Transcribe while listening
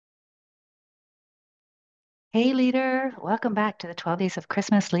Hey, leader, welcome back to the 12 Days of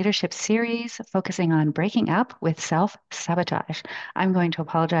Christmas Leadership Series, focusing on breaking up with self-sabotage. I'm going to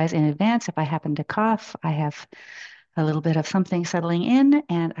apologize in advance if I happen to cough. I have a little bit of something settling in,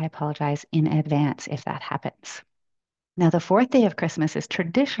 and I apologize in advance if that happens. Now, the fourth day of Christmas is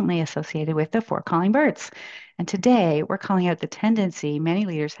traditionally associated with the four calling birds. And today we're calling out the tendency many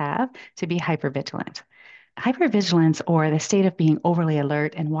leaders have to be hypervigilant. Hypervigilance, or the state of being overly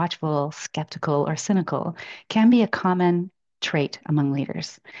alert and watchful, skeptical, or cynical, can be a common trait among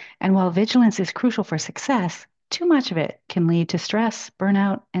leaders. And while vigilance is crucial for success, too much of it can lead to stress,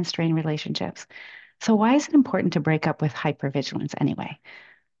 burnout, and strained relationships. So, why is it important to break up with hypervigilance anyway?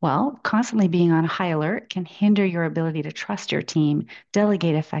 Well, constantly being on high alert can hinder your ability to trust your team,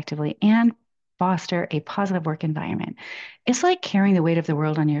 delegate effectively, and foster a positive work environment. It's like carrying the weight of the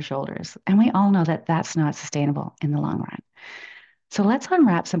world on your shoulders, and we all know that that's not sustainable in the long run. So let's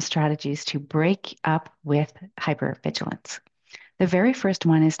unwrap some strategies to break up with hypervigilance. The very first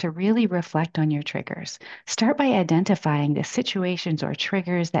one is to really reflect on your triggers. Start by identifying the situations or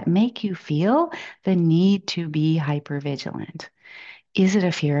triggers that make you feel the need to be hypervigilant. Is it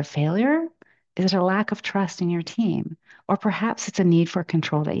a fear of failure? Is it a lack of trust in your team? Or perhaps it's a need for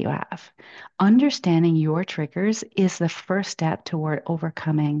control that you have. Understanding your triggers is the first step toward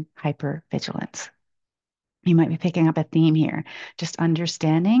overcoming hypervigilance. You might be picking up a theme here. Just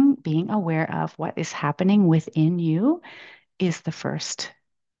understanding, being aware of what is happening within you is the first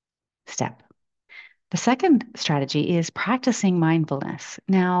step. The second strategy is practicing mindfulness.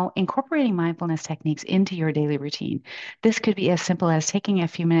 Now, incorporating mindfulness techniques into your daily routine. This could be as simple as taking a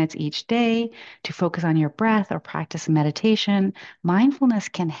few minutes each day to focus on your breath or practice meditation. Mindfulness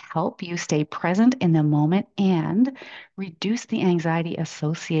can help you stay present in the moment and reduce the anxiety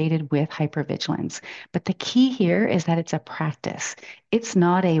associated with hypervigilance. But the key here is that it's a practice. It's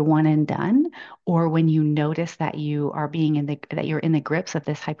not a one and done, or when you notice that you are being in the that you're in the grips of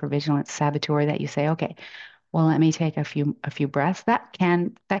this hypervigilance saboteur, that you say, okay, well, let me take a few breaths. That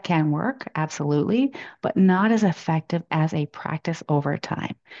can work, absolutely, but not as effective as a practice over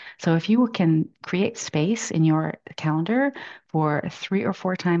time. So if you can create space in your calendar for 3 or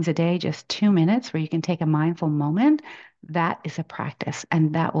 4 times a day, just 2 minutes where you can take a mindful moment, that is a practice,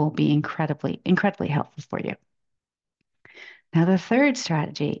 and that will be incredibly helpful for you. Now, the third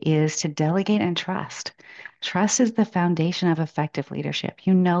strategy is to delegate and trust. Trust is the foundation of effective leadership.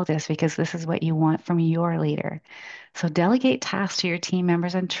 You know this because this is what you want from your leader. So, delegate tasks to your team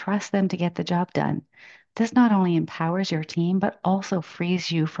members and trust them to get the job done. This not only empowers your team, but also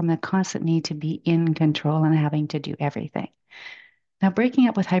frees you from the constant need to be in control and having to do everything. Now, breaking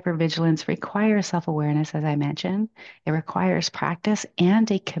up with hypervigilance requires self awareness, as I mentioned. It requires practice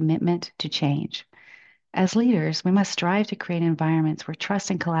and a commitment to change. As leaders, we must strive to create environments where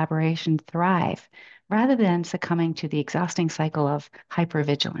trust and collaboration thrive rather than succumbing to the exhausting cycle of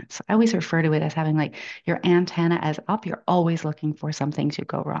hypervigilance. I always refer to it as having like your antenna as up, you're always looking for something to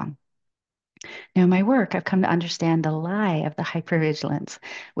go wrong. Now, in my work, I've come to understand the lie of the hypervigilance,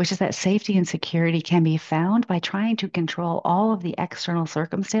 which is that safety and security can be found by trying to control all of the external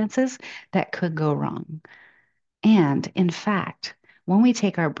circumstances that could go wrong. And in fact, when we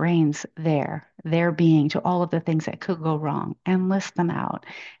take our brains their being to all of the things that could go wrong and list them out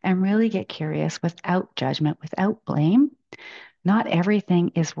and really get curious without judgment, without blame, not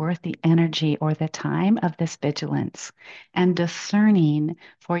everything is worth the energy or the time of this vigilance. And discerning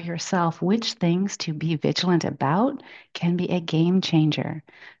for yourself which things to be vigilant about can be a game changer.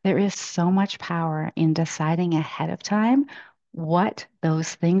 There is so much power in deciding ahead of time what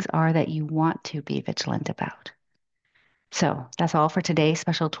those things are that you want to be vigilant about. So that's all for today's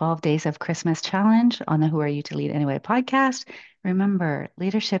special 12 Days of Christmas challenge on the Who Are You to Lead Anyway podcast. Remember,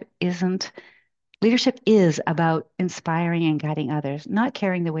 leadership is about inspiring and guiding others, not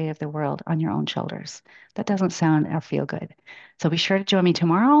carrying the weight of the world on your own shoulders. That doesn't sound or feel good. So be sure to join me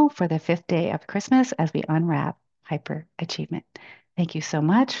tomorrow for the fifth day of Christmas as we unwrap hyper achievement. Thank you so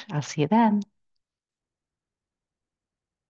much. I'll see you then.